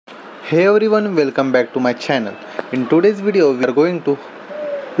Hey everyone, welcome back to my channel. In today's video, we are going to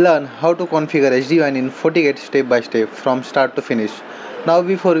learn how to configure SD-WAN in Fortigate step by step from start to finish. Now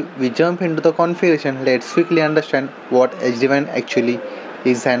before we jump into the configuration, let's quickly understand what SD-WAN actually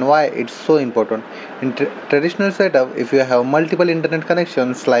is and why it's so important. In traditional setup, if you have multiple internet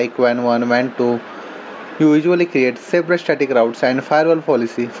connections like WAN 1, WAN 2, you usually create separate static routes and firewall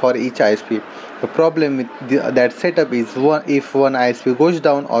policy for each ISP. The problem with that setup is if one ISP goes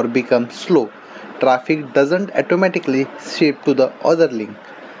down or becomes slow, traffic doesn't automatically shift to the other link.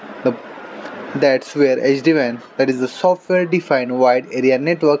 The, that's where SD-WAN, that is the software-defined wide area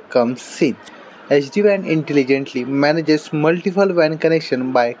network, comes in. SD-WAN intelligently manages multiple WAN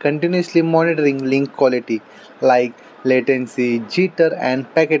connections by continuously monitoring link quality like latency, jitter,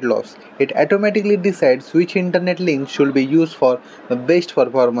 and packet loss. It automatically decides which internet link should be used for the best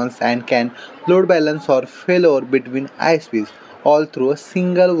performance and can load balance or failover between ISPs all through a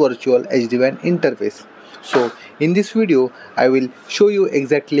single virtual SD-WAN interface. So, in this video, I will show you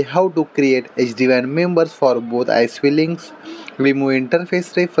exactly how to create SD-WAN members for both ISP links, remove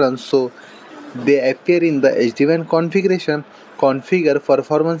interface reference so they appear in the SD-WAN configuration, configure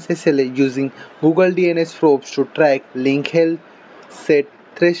performance SLA using Google DNS probes to track link health, set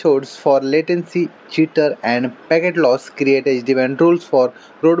thresholds for latency, jitter, and packet loss, create SD-WAN rules for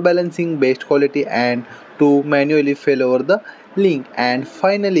load balancing based quality, and to manually fail over the link, and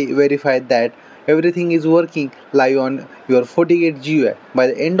finally verify that everything is working live on your Fortigate GUI. By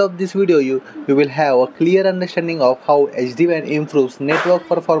the end of this video, you will have a clear understanding of how SD-WAN improves network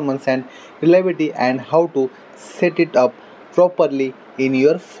performance and reliability and how to set it up properly in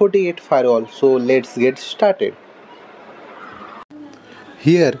your Fortigate firewall. So let's get started.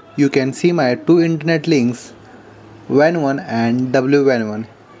 Here you can see my two internet links, WAN 1 and WAN 1.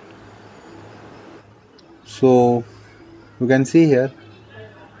 So you can see here.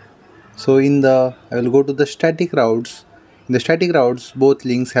 So I will go to the static routes. In the static routes, both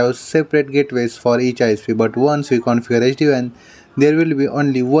links have separate gateways for each ISP, but once we configure SD-WAN, there will be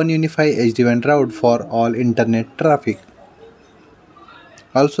only one unified SD-WAN route for all internet traffic.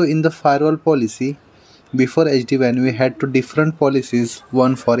 Also in the firewall policy, before SD-WAN we had two different policies,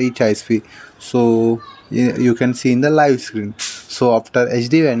 one for each ISP. So you can see in the live screen. So after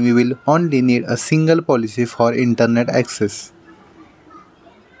SD-WAN we will only need a single policy for internet access.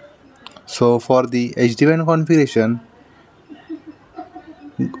 So for the SD-WAN configuration,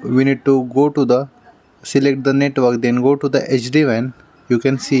 we need to go to the select the network, then go to the SD-WAN. You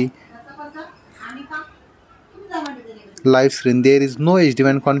can see live screen there is no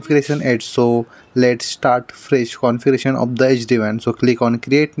SD-WAN configuration yet, so let's start fresh configuration of the SD-WAN. So click on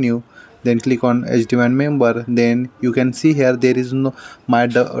create new, then click on SD-WAN member. Then you can see here there is no my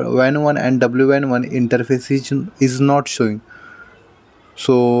WAN 1 and WAN 1 interface is not showing.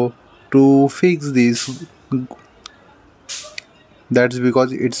 So to fix this, that's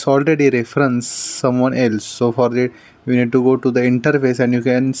because it's already referenced someone else. So for that we need to go to the interface, and you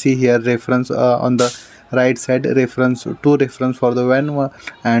can see here reference on the right side, reference for the WAN 1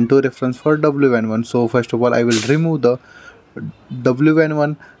 and 2 reference for WAN 1. So first of all I will remove the WAN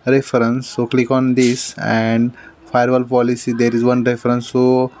 1 reference. So click on this, and firewall policy there is one reference.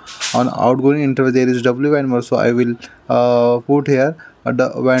 So on outgoing interface there is WAN 1. So I will put here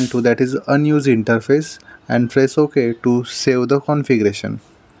the WAN 2, that is unused interface, and press OK to save the configuration.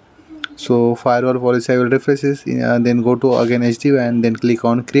 So firewall policy I will refresh this, then go to again SD-WAN, then click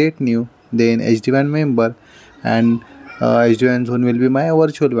on create new, then SD-WAN member, and SD-WAN zone will be my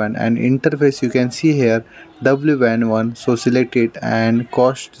virtual WAN, and interface you can see here WAN 1. So select it, and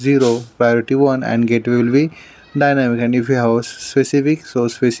cost 0, priority 1, and gateway will be dynamic, and if you have specific, so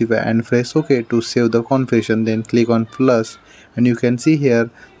specify, and press OK to save the configuration. Then click on plus, and you can see here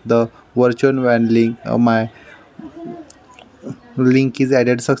the virtual WAN link, my link is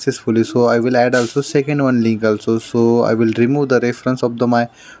added successfully. So I will add also second one link also. So I will remove the reference of the my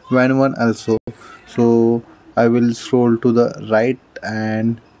WAN 1 also. So I will scroll to the right,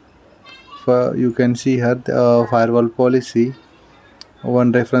 and you can see here the firewall policy,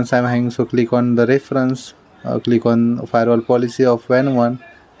 one reference I am having. So click on the reference, click on firewall policy of WAN 1.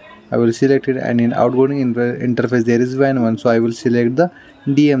 I will select it, and in outgoing interface there is WAN 1. So I will select the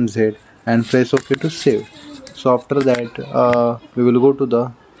DMZ and press OK to save. So after that we will go to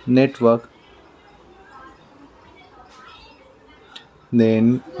the network,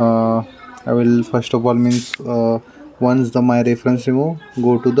 then I will first of all once my reference remove,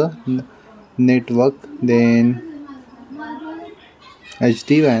 go to the network, then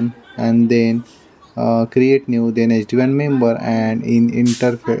SD-WAN, and then create new, then SD-WAN member, and in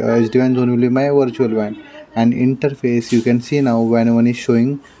interface SD-WAN zone will be my virtual WAN, and interface you can see now WAN 1 is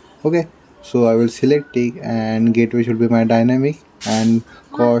showing Okay, so I will select it, and gateway should be my dynamic, and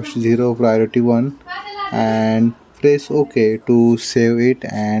cost 0, priority 1, and press OK to save it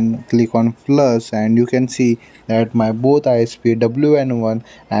and click on plus, and you can see that my both ISP WN1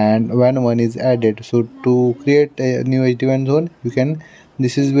 and WAN1 is added. So to create a new SD-WAN zone, you can,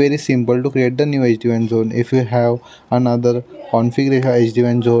 this is very simple to create the new SD-WAN zone. If you have another configuration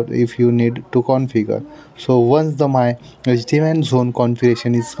SD-WAN zone, if you need to configure, so once the my SD-WAN zone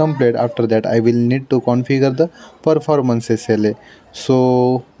configuration is complete, after that I will need to configure the performance SLA.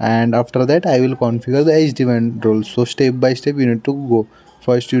 So and after that I will configure the SD-WAN role. So step by step you need to go.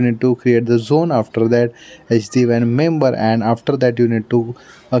 First you need to create the zone, after that SD-WAN member, and after that you need to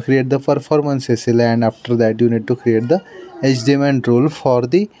create the performance SLA, and after that you need to create the SD-WAN role for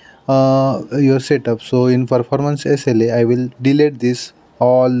the your setup. So in performance SLA I will delete this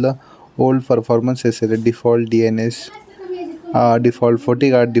all the old performance SLA, default DNS, default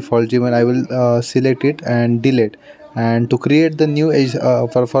Fortigate, default Gmail. I will select it and delete. And to create the new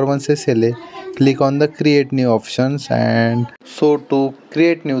performance SLA, click on the create new options. And so to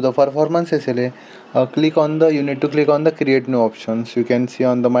create new the performance SLA, click on the, you need to click on the create new options. You can see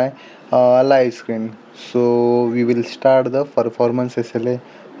on the my live screen. So we will start the performance SLA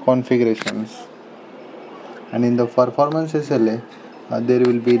configurations. And in the performance SLA, there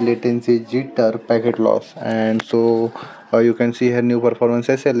will be latency, jitter, packet loss. And so you can see here new performance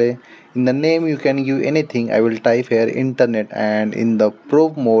SLA. In the name you can give anything. I will type here internet, and in the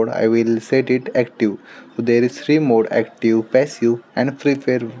probe mode I will set it active. So there is three mode: active, passive, and free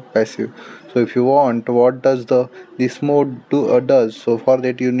fair passive. So if you want, what does the this mode does, so for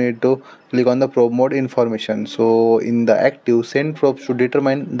that you need to click on the probe mode information. So in the active, send probes to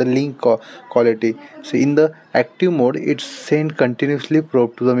determine the link quality. So in the active mode, it's send continuously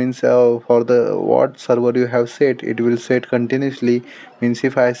probe to the means for the what server you have set, it will set continuously. Means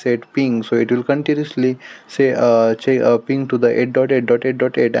if I set ping, so it will continuously say check ping to the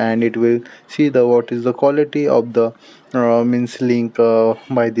 8.8.8.8, and it will see the what is the quality of the means link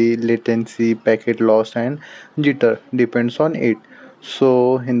by the latency, packet loss, and jitter depends on it.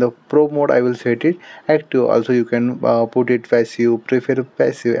 So in the pro mode I will set it active. Also you can put it passive, prefer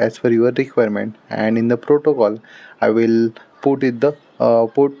passive as per your requirement. And in the protocol I will put it the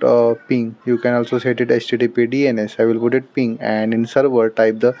put ping. You can also set it HTTP DNS. I will put it ping. And in server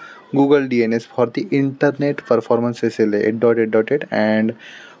type the Google DNS for the internet performance SLA 8.8.8 and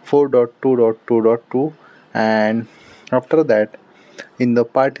 4.2.2.2. And after that, in the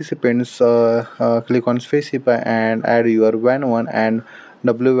participants, click on specify and add your WAN 1 and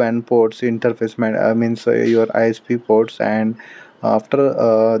WAN ports interface, means your ISP ports. And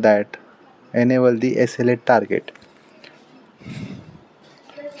after that, enable the SLA target.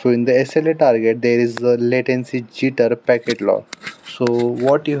 So in the SLA target, there is a latency, jitter, packet loss. So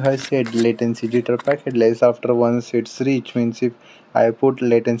what you have said, latency, jitter, packet loss, after once it's reached, means if I put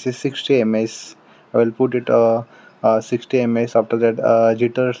latency 60 ms, I will put it 60 ms. After that,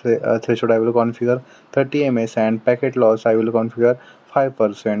 jitter threshold I will configure 30 ms, and packet loss I will configure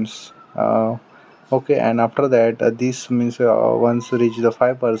 5%. Okay, and after that, this means once reach the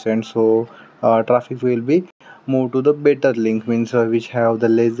 5%, so traffic will be move to the better link, means which have the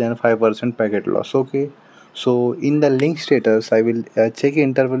less than 5% packet loss. Okay, so in the link status I will check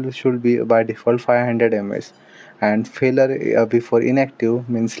interval should be by default 500 ms, and failure before inactive,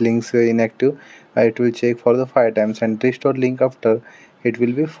 means links inactive, it will check for the 5 times, and restore link after it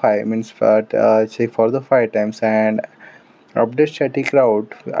will be 5, means check for the 5 times. And update static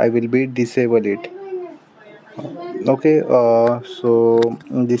route I will be disable it. Okay, so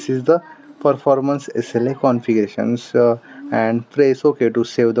this is the performance SLA configurations, and press OK to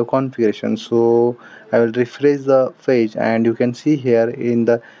save the configuration. So I will refresh the page, and you can see here in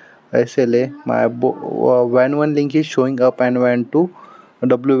the SLA my WAN 1 link is showing up, and WAN 2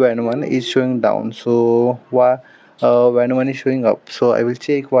 WAN 1 is showing down. So why WAN 1 is showing up, so I will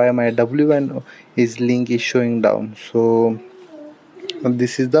check why my WAN is link is showing down. So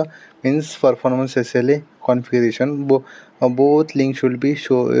this is the means performance SLA configuration. Both links should be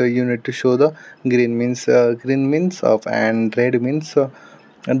show, you need to show the green means up, and red means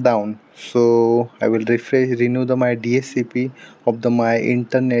down. So I will refresh renew the my DSCP of the my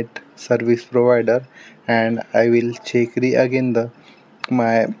internet service provider, and I will check again the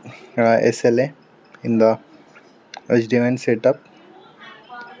my SLA in the HDMI setup,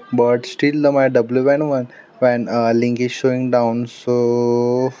 but still the my WAN one when link is showing down.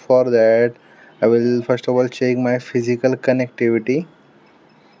 So for that I will first of all check my physical connectivity.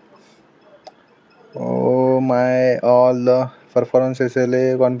 Oh, my all the performance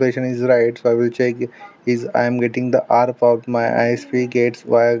SLA configuration is right, so I will check is I am getting the ARP of my ISP gates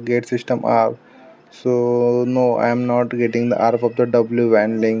via gate system ARP. So no, I am not getting the ARP of the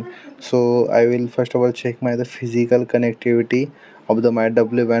WWAN link. So I will first of all check my the physical connectivity of the my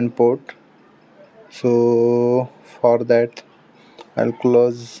WWAN port. So for that I'll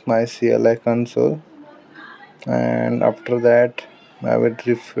close my CLI console, and after that I will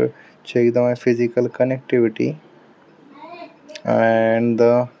check my physical connectivity, and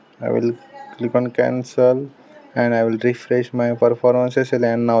I will click on cancel, and I will refresh my performance SL,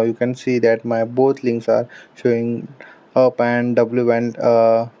 and now you can see that my both links are showing up, and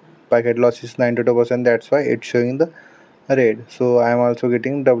WWAN packet loss is 92%. That's why it's showing the red. So I am also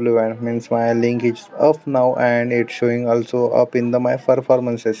getting WWAN, means my link is up now, and it's showing also up in the my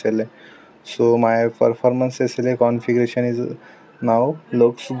performance SLA. So my performance SLA configuration is now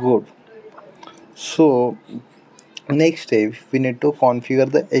looks good. So next step, we need to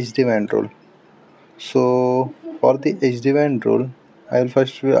configure the SD-WAN role. So for the SD-WAN role, I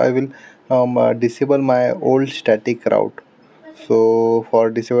will disable my old static route. So for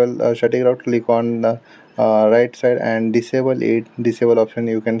disable static route, click on the right side and disable it. Disable option,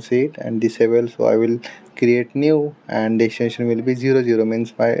 you can see it, and disable. So I will create new, and destination will be 00,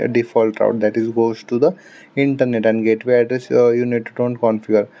 means my default route, that is goes to the internet, and gateway address you need to don't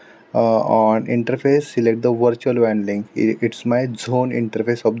configure. On interface, select the virtual WAN link. It's my zone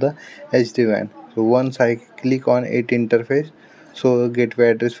interface of the SD-WAN. So once I click on it interface, so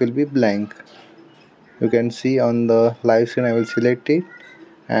gateway address will be blank. You can see on the live screen, I will select it,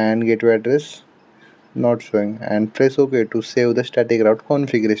 and gateway address not showing, and press OK to save the static route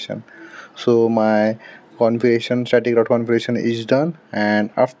configuration. So my configuration, static route configuration is done, and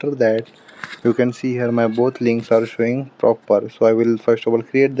after that you can see here my both links are showing proper. So I will first of all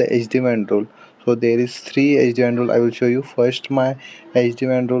create the SD-WAN role. So there is three SD-WAN role I will show you. First, my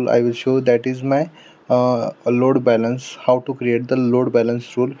SD-WAN role I will show, that is my load balance, how to create the load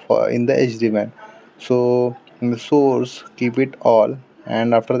balance rule for in the SD-WAN. So in the source, keep it all,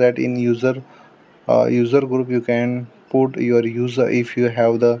 and after that in user group, you can put your user. If you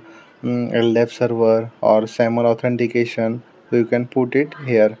have the LDAP server or SAML authentication, so you can put it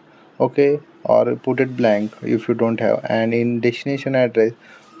here, okay, or put it blank if you don't have. And in destination address,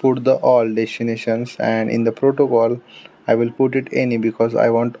 put the all destinations, and in the protocol I will put it any, because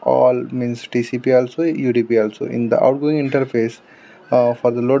I want all, means TCP also, UDP also. In the outgoing interface,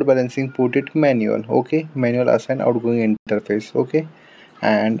 for the load balancing, put it manual, okay, manual assign outgoing interface, okay.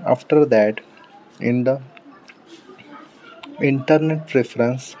 And after that, in the internet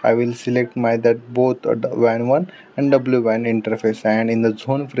preference, I will select my that both WAN 1 and WWAN interface, and in the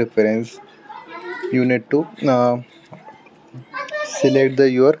zone preference you need to select the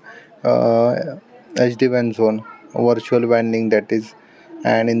your SD-WAN zone, virtual WAN link, that is.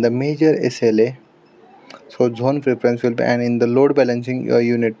 And in the major SLA, so zone preference will be, and in the load balancing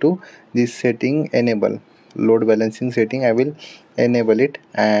you need to this setting enable, load balancing setting I will enable it.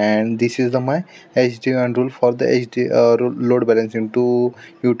 And this is the my SD-WAN rule for the load balancing to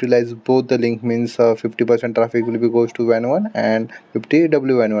utilize both the link, means 50% traffic will be goes to WAN 1 and 50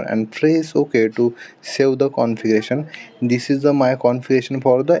 WWAN 1, and press OK to save the configuration. This is the my configuration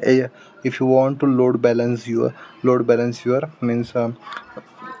for the if you want to load balance your means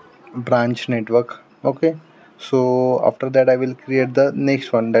branch network, okay. So after that I will create the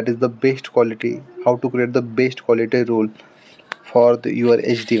next one, that is the best quality, how to create the best quality rule for your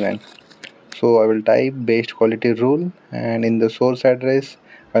SD-WAN. So I will type best quality rule, and in the source address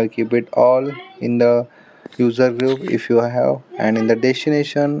I'll keep it all, in the user group if you have, and in the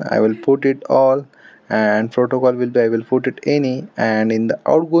destination I will put it all, and protocol will be I will put it any, and in the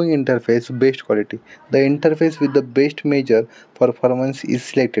outgoing interface best quality, the interface with the best measure performance is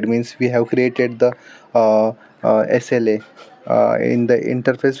selected, means we have created the SLA. In the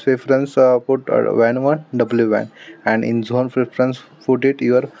interface preference, put WAN 1 WWAN, and in zone preference put it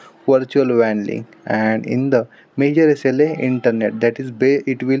your virtual WAN link, and in the major SLA internet, that is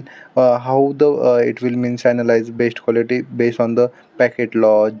it will how the it will means analyze best quality based on the packet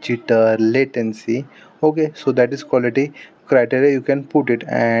loss, jitter, latency, okay. So that is quality criteria you can put it,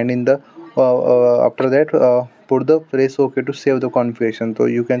 and in the after that put the press OK to save the configuration. So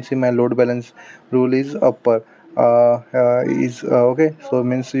you can see my load balance rule is upper is okay. So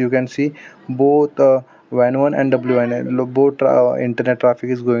means you can see both WAN 1 and WWAN, both internet traffic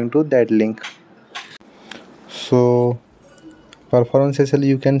is going to that link. So performance SL,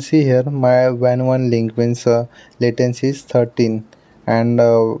 you can see here my WAN 1 link means latency is 13, and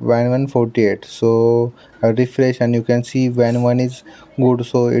WAN 1 48. So refresh, and you can see WAN 1 is good.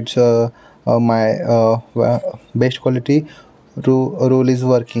 So it's my best quality rule is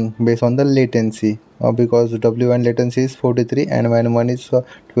working based on the latency, because W1 latency is 43 and WAN 1 is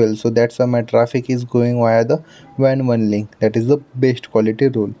 12, so that's why my traffic is going via the WAN 1 link. That is the best quality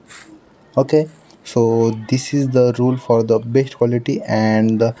rule. Okay, so this is the rule for the best quality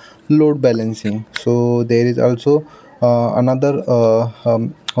and the load balancing. So there is also another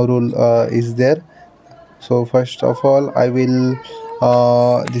rule is there. So first of all, I will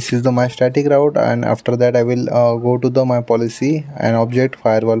this is the my static route, and after that I will go to the my policy and object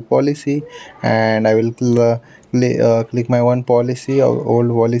firewall policy, and I will click my one policy or old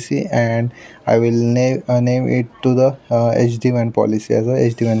policy, and I will name it to the SD-WAN policy as a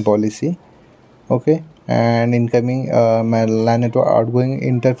SD-WAN policy. Okay, and incoming my LAN network outgoing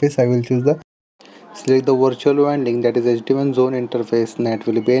interface, I will choose the select the virtual WAN link, that is SD-WAN zone interface. Net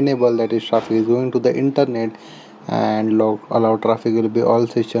will be enabled, that is traffic is going to the internet, and allow traffic will be all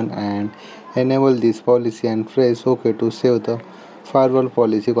session, and enable this policy and press OK to save the firewall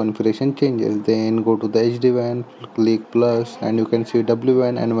policy configuration changes. Then go to the SD-WAN, click plus, and you can see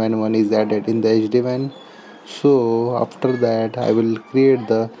WAN and WAN 1 is added in the SD-WAN. So after that I will create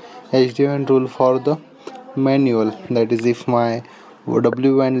the SD-WAN rule for the manual, that is if my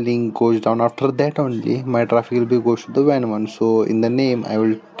WAN link goes down, after that only my traffic will be goes to the WAN 1. So in the name I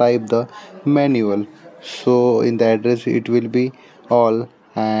will type the manual, so in the address it will be all,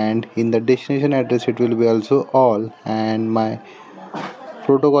 and in the destination address it will be also all, and my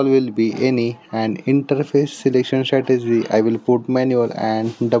protocol will be any, and interface selection strategy I will put manual, and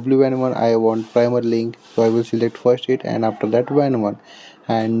WAN1 I want primary link, so I will select first it and after that WAN 1,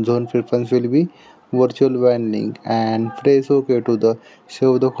 and zone preference will be virtual WAN link, and press OK to the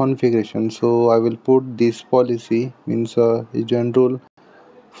save the configuration. So I will put this policy means general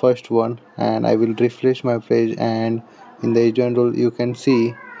first one, and I will refresh my page, and in the general you can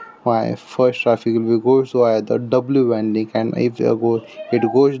see my first traffic will be goes via the WAN link, and if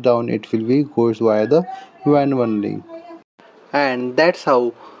it goes down it will be goes via the WAN 1 link. And that's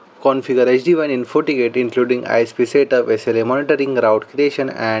how configure SD-WAN in Fortigate, including ISP setup, SLA monitoring, route creation,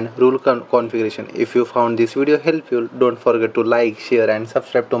 and rule configuration. If you found this video helpful, don't forget to like, share, and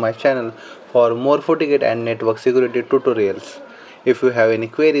subscribe to my channel for more Fortigate and network security tutorials. If you have any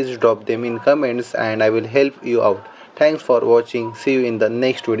queries, drop them in comments and I will help you out. Thanks for watching. See you in the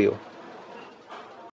next video.